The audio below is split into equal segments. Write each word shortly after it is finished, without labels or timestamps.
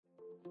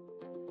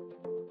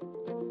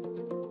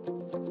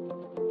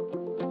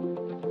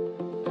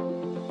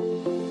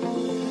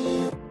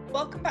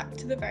Welcome back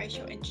to the Very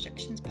Short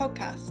Introductions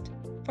podcast.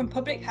 From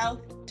public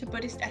health to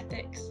Buddhist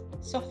ethics,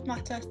 soft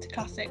matter to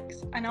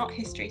classics, and art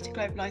history to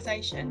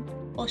globalisation,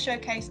 we'll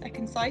showcase a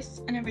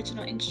concise and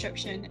original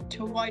introduction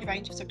to a wide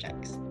range of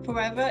subjects, for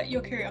wherever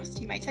your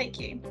curiosity may take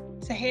you.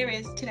 So here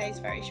is today's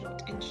very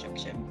short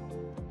introduction.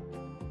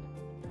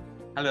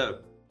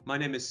 Hello, my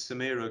name is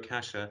Sameer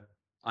Okasha.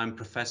 I'm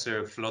Professor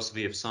of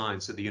Philosophy of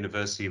Science at the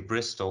University of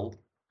Bristol,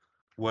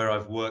 where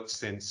I've worked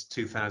since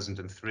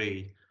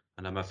 2003,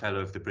 and I'm a Fellow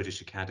of the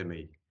British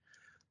Academy.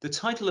 The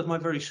title of my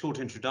very short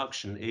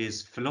introduction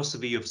is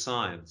Philosophy of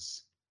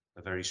Science,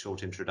 a very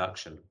short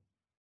introduction.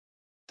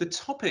 The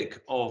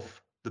topic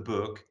of the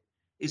book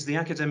is the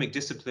academic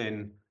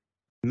discipline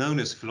known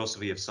as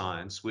philosophy of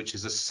science, which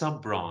is a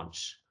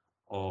sub-branch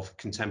of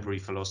contemporary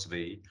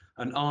philosophy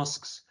and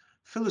asks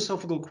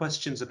philosophical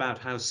questions about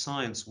how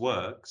science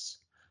works,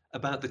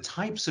 about the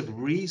types of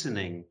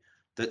reasoning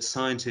that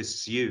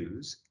scientists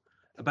use,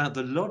 about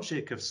the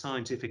logic of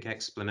scientific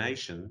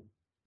explanation,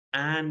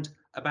 and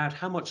about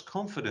how much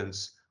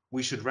confidence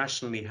we should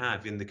rationally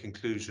have in the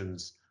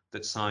conclusions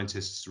that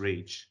scientists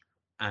reach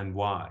and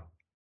why.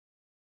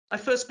 I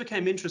first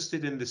became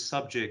interested in this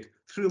subject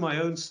through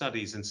my own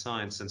studies in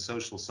science and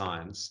social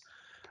science,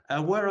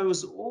 where I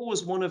was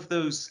always one of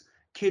those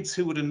kids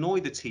who would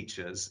annoy the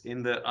teachers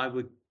in that I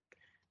would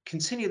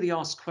continually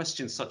ask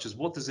questions such as,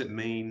 what does it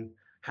mean?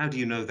 How do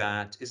you know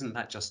that? Isn't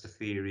that just a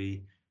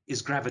theory?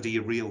 Is gravity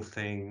a real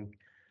thing?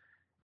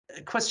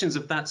 Questions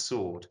of that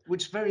sort,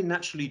 which very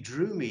naturally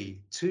drew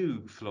me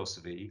to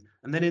philosophy.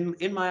 And then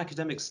in my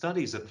academic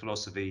studies of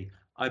philosophy,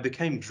 I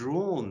became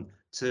drawn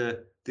to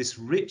this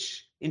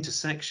rich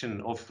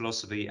intersection of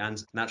philosophy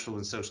and natural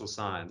and social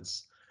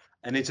science,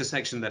 an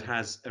intersection that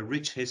has a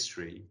rich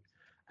history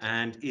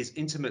and is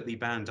intimately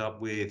bound up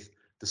with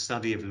the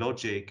study of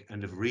logic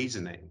and of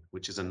reasoning,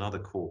 which is another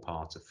core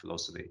part of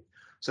philosophy.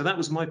 So that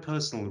was my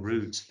personal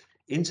route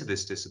into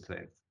this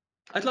discipline.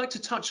 I'd like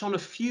to touch on a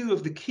few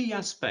of the key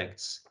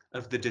aspects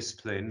of the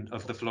discipline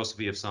of the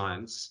philosophy of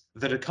science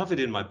that are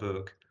covered in my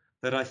book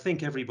that I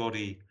think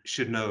everybody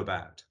should know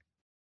about.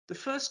 The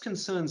first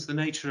concerns the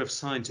nature of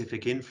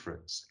scientific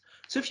inference.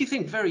 So if you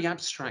think very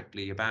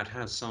abstractly about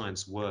how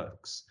science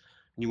works,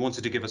 and you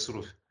wanted to give a sort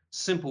of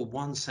simple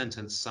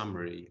one-sentence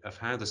summary of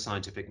how the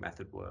scientific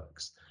method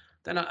works,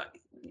 then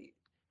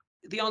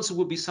the answer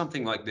would be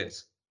something like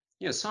this.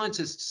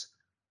 Scientists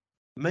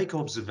make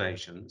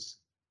observations,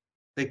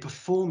 they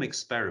perform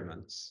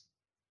experiments,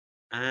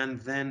 and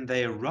then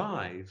they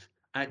arrive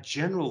at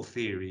general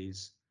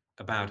theories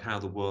about how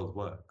the world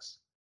works.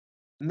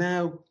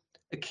 Now,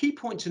 a key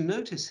point to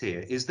notice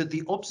here is that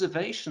the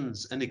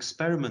observations and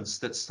experiments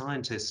that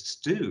scientists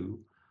do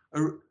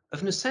are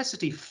of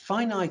necessity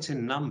finite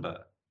in number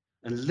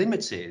and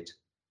limited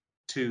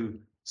to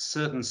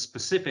certain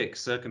specific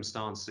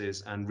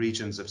circumstances and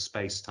regions of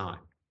space-time.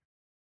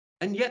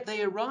 And yet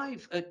they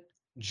arrive at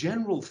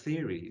general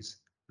theories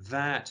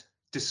that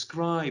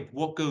describe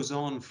what goes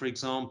on, for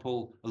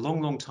example, a long,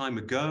 long time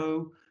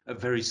ago,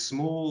 at very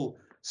small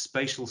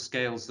spatial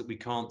scales that we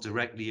can't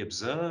directly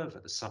observe,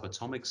 at the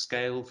subatomic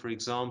scale, for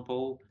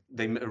example.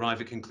 They arrive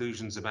at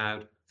conclusions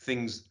about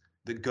things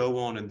that go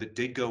on and that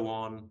did go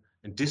on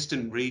in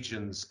distant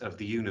regions of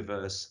the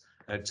universe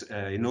at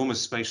enormous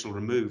spatial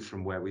remove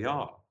from where we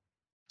are.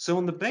 So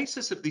on the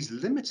basis of these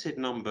limited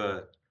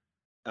number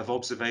of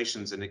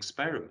observations and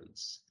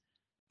experiments,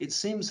 it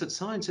seems that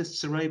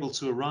scientists are able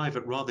to arrive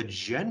at rather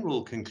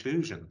general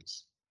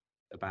conclusions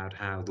about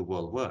how the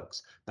world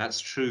works.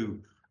 That's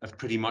true of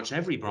pretty much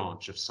every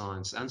branch of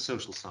science and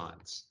social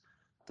science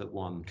that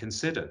one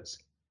considers.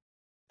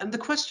 And the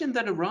question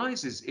that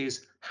arises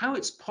is how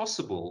it's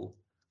possible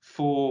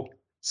for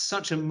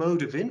such a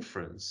mode of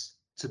inference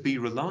to be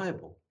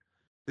reliable.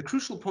 The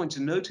crucial point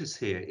to notice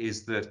here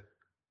is that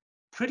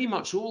pretty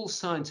much all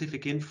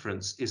scientific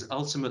inference is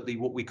ultimately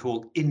what we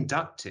call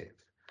inductive,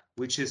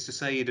 which is to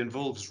say it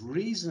involves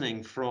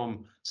reasoning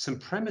from some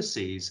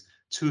premises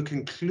to a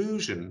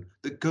conclusion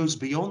that goes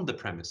beyond the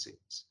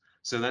premises.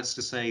 So that's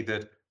to say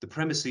that the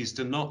premises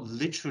do not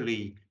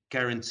literally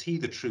guarantee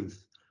the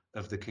truth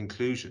of the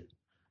conclusion,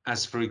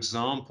 as for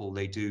example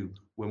they do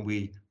when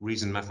we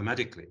reason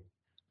mathematically,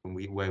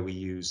 where we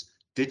use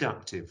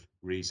deductive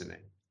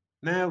reasoning.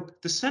 Now,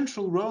 the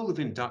central role of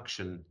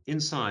induction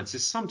in science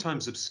is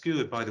sometimes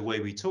obscured by the way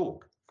we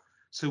talk.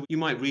 So you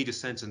might read a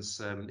sentence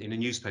in a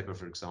newspaper,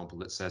 for example,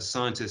 that says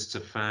scientists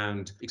have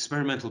found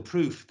experimental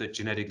proof that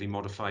genetically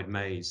modified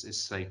maize is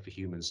safe for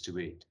humans to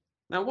eat.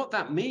 Now, what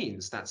that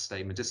means, that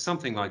statement, is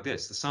something like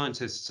this. The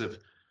scientists have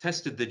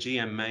tested the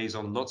GM maize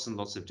on lots and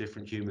lots of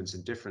different humans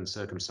in different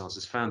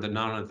circumstances, found that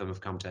none of them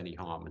have come to any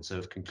harm, and so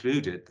have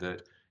concluded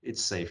that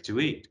it's safe to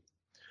eat.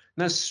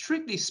 Now,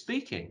 strictly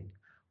speaking,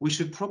 we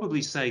should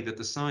probably say that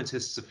the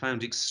scientists have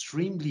found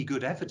extremely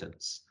good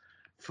evidence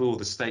for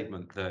the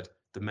statement that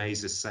the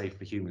maize is safe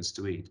for humans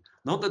to eat.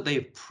 Not that they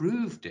have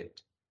proved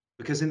it,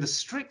 because in the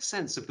strict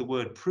sense of the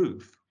word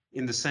proof,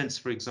 in the sense,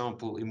 for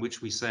example, in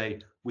which we say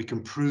we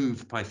can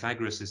prove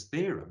Pythagoras'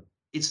 theorem,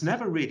 it's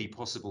never really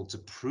possible to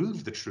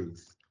prove the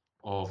truth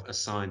of a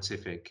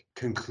scientific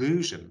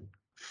conclusion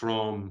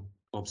from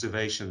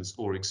observations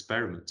or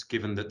experiments,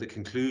 given that the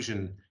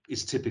conclusion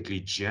is typically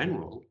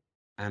general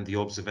and the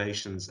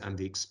observations and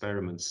the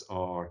experiments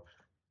are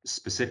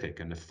specific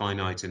and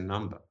finite in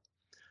number.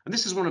 And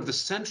this is one of the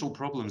central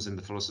problems in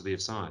the philosophy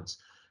of science,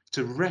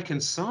 to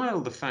reconcile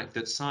the fact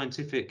that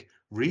scientific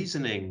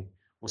reasoning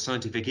or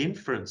scientific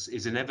inference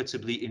is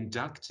inevitably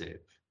inductive,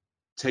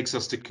 takes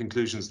us to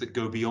conclusions that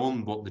go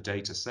beyond what the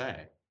data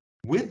say,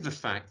 with the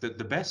fact that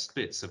the best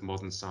bits of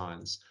modern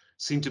science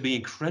seem to be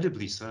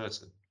incredibly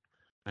certain,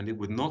 and it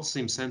would not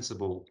seem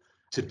sensible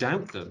to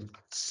doubt them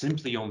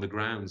simply on the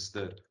grounds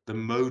that the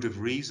mode of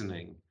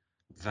reasoning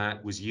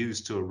that was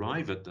used to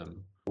arrive at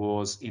them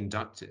was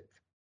inductive.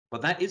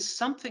 But that is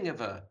something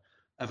of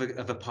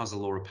a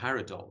puzzle or a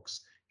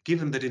paradox,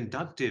 given that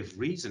inductive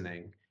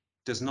reasoning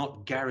does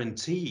not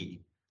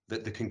guarantee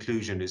that the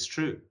conclusion is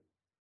true.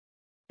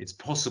 It's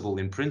possible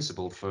in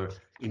principle for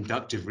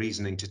inductive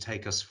reasoning to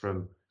take us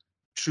from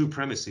true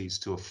premises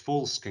to a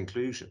false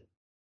conclusion.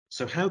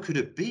 So how could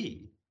it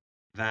be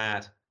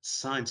that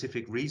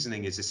scientific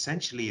reasoning is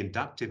essentially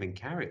inductive in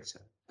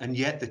character, and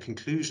yet the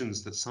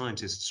conclusions that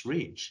scientists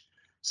reach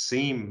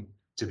seem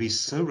to be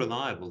so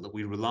reliable that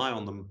we rely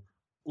on them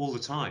all the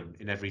time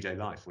in everyday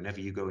life? Whenever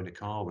you go in a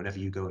car, whenever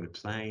you go in a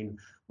plane,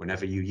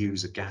 whenever you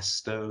use a gas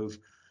stove,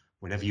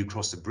 whenever you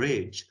cross a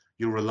bridge,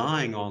 you're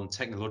relying on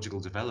technological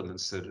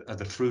developments that are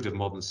the fruit of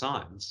modern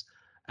science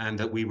and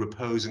that we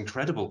repose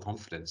incredible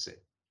confidence in.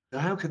 So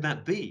how could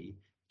that be,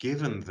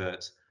 given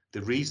that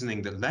the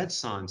reasoning that led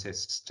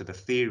scientists to the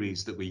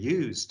theories that we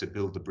use to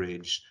build the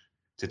bridge,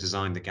 to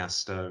design the gas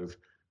stove,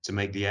 to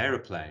make the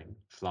aeroplane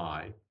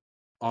fly,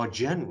 are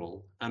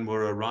general and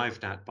were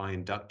arrived at by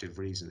inductive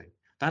reasoning?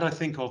 That I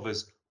think of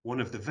as one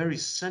of the very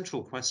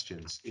central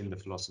questions in the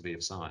philosophy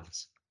of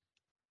science.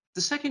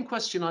 The second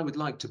question I would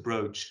like to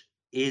broach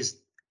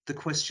is the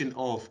question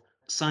of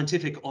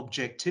scientific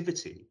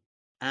objectivity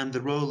and the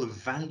role of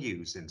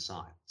values in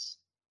science,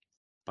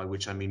 by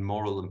which I mean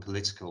moral and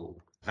political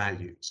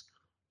values.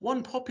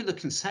 One popular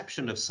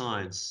conception of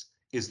science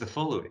is the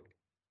following.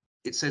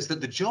 It says that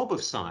the job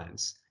of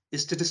science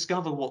is to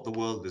discover what the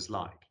world is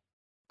like,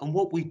 and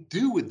what we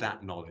do with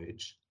that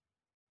knowledge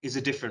is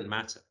a different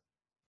matter.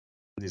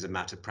 It is a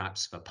matter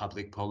perhaps for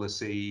public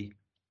policy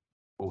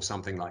or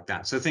something like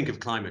that. So think of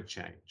climate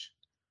change.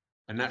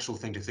 A natural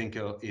thing to think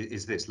of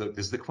is this. Look,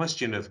 there's the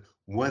question of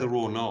whether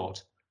or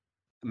not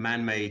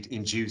man-made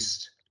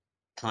induced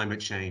climate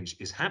change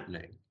is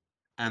happening.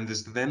 And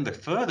there's then the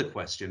further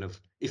question of,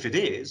 if it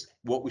is,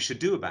 what we should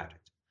do about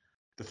it.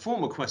 The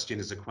former question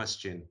is a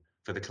question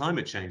for the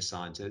climate change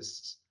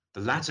scientists.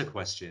 The latter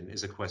question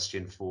is a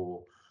question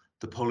for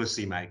the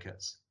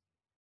policymakers.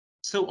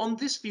 So on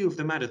this view of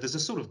the matter, there's a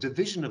sort of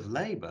division of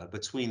labor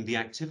between the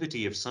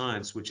activity of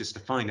science, which is to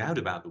find out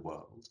about the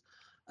world,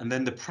 and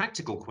then the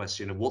practical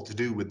question of what to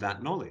do with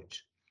that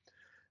knowledge.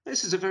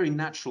 This is a very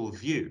natural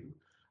view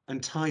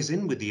and ties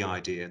in with the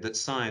idea that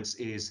science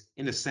is,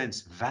 in a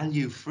sense,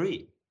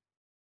 value-free,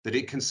 that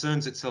it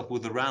concerns itself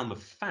with the realm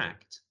of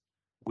fact,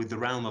 with the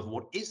realm of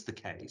what is the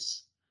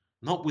case,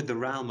 not with the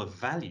realm of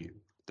value,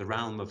 the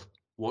realm of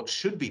what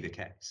should be the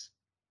case.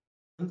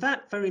 And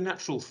that very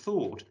natural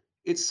thought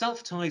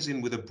itself ties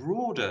in with a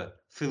broader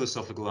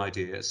philosophical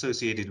idea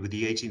associated with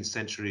the 18th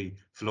century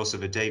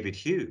philosopher David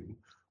Hume,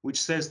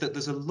 which says that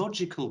there's a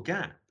logical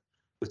gap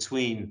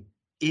between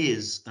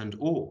is and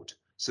ought.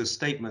 So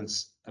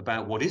statements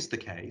about what is the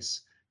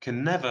case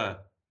can never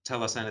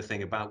tell us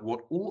anything about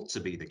what ought to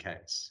be the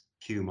case,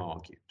 Hume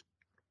argued.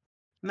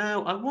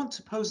 Now, I want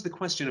to pose the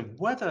question of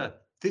whether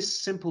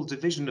this simple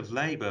division of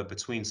labor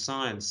between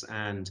science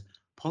and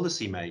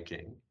policy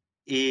making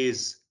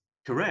is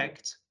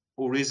correct,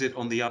 or is it,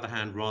 on the other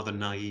hand, rather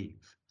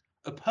naive?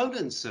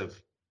 Opponents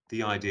of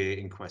the idea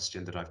in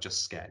question that I've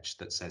just sketched,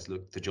 that says,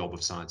 look, the job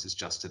of science is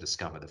just to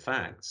discover the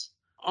facts,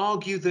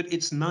 argue that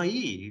it's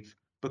naive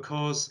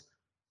because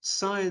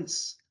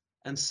science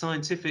and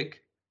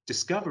scientific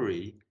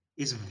discovery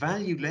is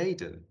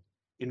value-laden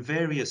in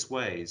various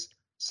ways,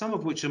 some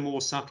of which are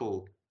more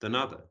subtle than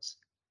others.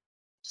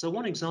 So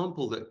one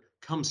example that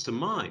comes to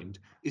mind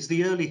is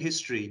the early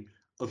history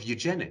of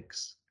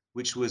eugenics,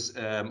 which was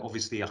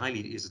obviously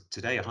is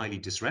today a highly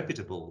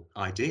disreputable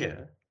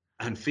idea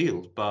and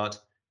field,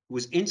 but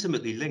was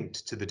intimately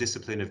linked to the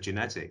discipline of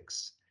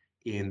genetics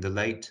in the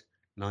late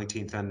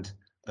 19th and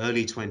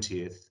early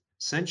 20th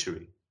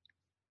century.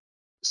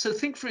 So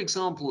think, for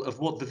example, of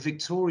what the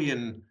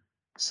Victorian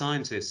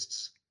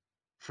scientists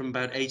from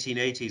about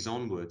 1880s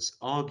onwards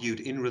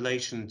argued in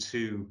relation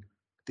to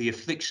the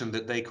affliction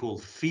that they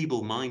called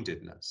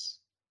feeble-mindedness,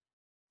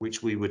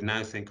 which we would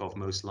now think of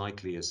most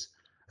likely as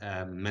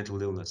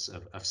mental illness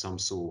of some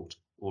sort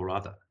or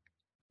other.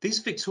 These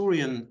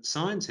Victorian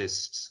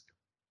scientists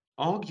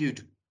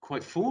argued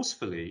quite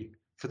forcefully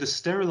for the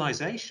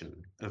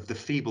sterilization of the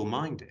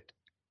feeble-minded.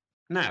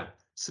 Now,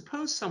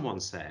 suppose someone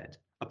said,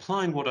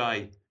 applying what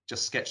I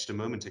just sketched a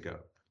moment ago,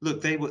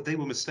 look, they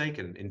were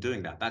mistaken in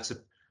doing that.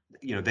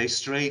 They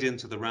strayed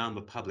into the realm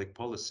of public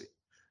policy.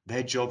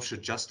 Their job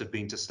should just have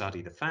been to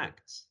study the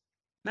facts.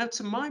 Now,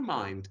 to my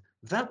mind,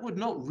 that would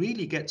not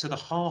really get to the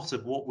heart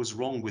of what was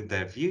wrong with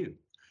their view.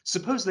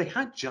 Suppose they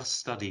had just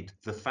studied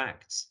the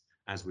facts,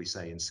 as we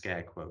say in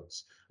scare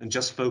quotes, and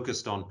just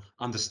focused on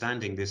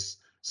understanding this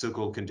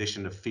so-called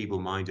condition of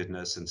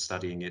feeble-mindedness and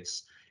studying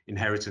its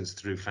inheritance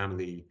through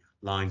family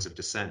lines of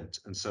descent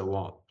and so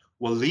on,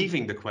 while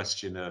leaving the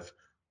question of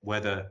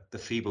whether the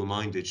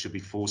feeble-minded should be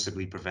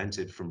forcibly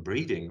prevented from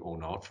breeding or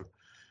not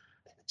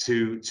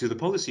to the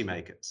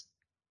policymakers.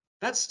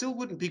 That still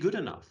wouldn't be good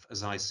enough,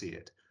 as I see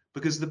it,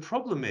 because the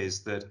problem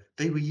is that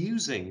they were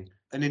using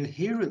an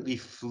inherently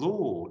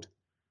flawed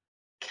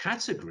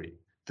category,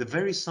 the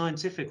very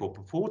scientific or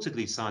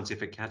purportedly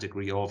scientific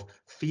category of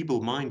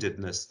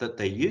feeble-mindedness that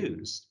they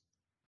use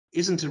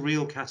isn't a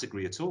real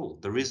category at all.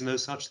 There is no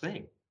such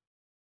thing.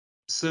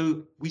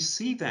 So we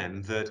see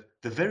then that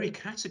the very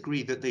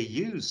category that they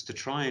used to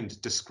try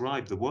and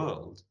describe the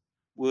world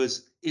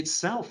was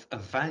itself a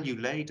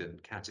value-laden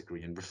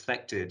category and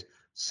reflected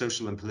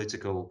social and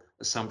political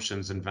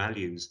assumptions and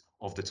values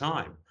of the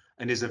time,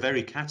 and is a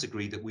very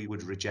category that we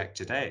would reject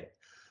today.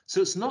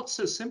 So it's not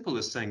so simple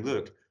as saying,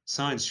 look,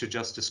 science should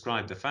just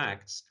describe the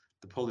facts,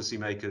 the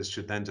policymakers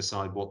should then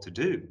decide what to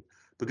do,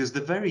 because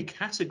the very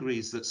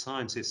categories that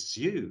scientists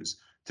use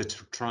to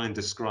try and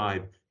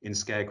describe, in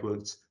scare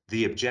quotes,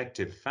 the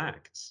objective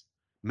facts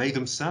may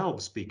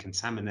themselves be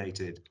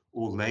contaminated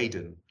or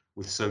laden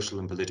with social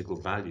and political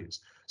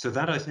values. So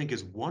that, I think,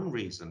 is one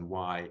reason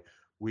why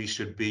we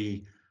should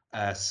be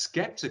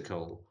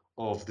skeptical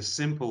of the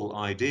simple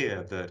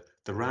idea that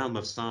the realm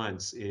of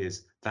science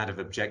is that of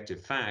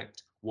objective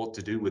fact. What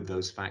to do with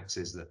those facts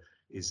is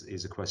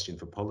a question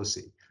for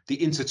policy.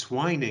 The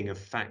intertwining of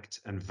fact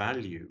and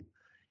value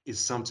is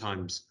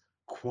sometimes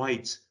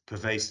quite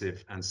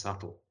pervasive and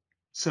subtle.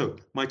 So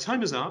my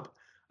time is up.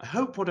 I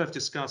hope what I've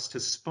discussed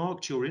has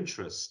sparked your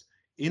interest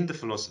in the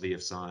philosophy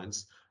of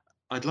science.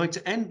 I'd like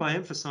to end by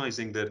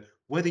emphasizing that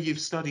whether you've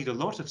studied a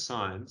lot of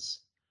science,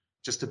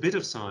 just a bit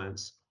of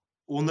science,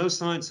 or no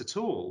science at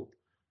all,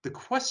 the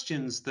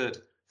questions that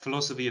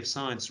philosophy of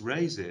science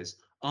raises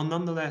are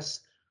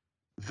nonetheless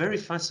very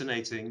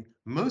fascinating,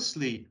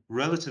 mostly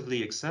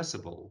relatively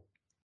accessible,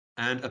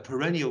 and are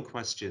perennial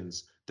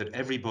questions that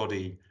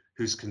everybody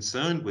who's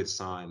concerned with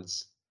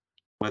science,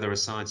 whether a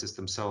scientist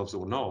themselves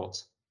or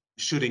not,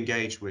 should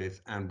engage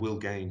with and will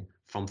gain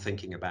from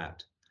thinking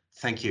about.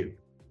 Thank you.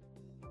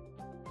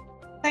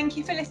 Thank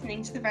you for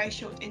listening to the Very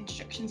Short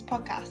Introductions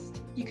podcast.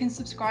 You can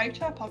subscribe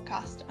to our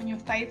podcast on your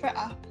favourite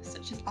app,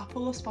 such as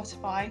Apple or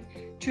Spotify,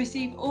 to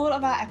receive all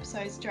of our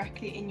episodes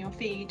directly in your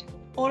feed.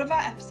 All of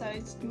our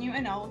episodes, new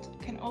and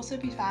old, can also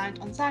be found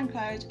on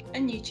SoundCloud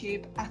and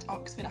YouTube at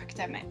Oxford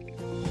Academic.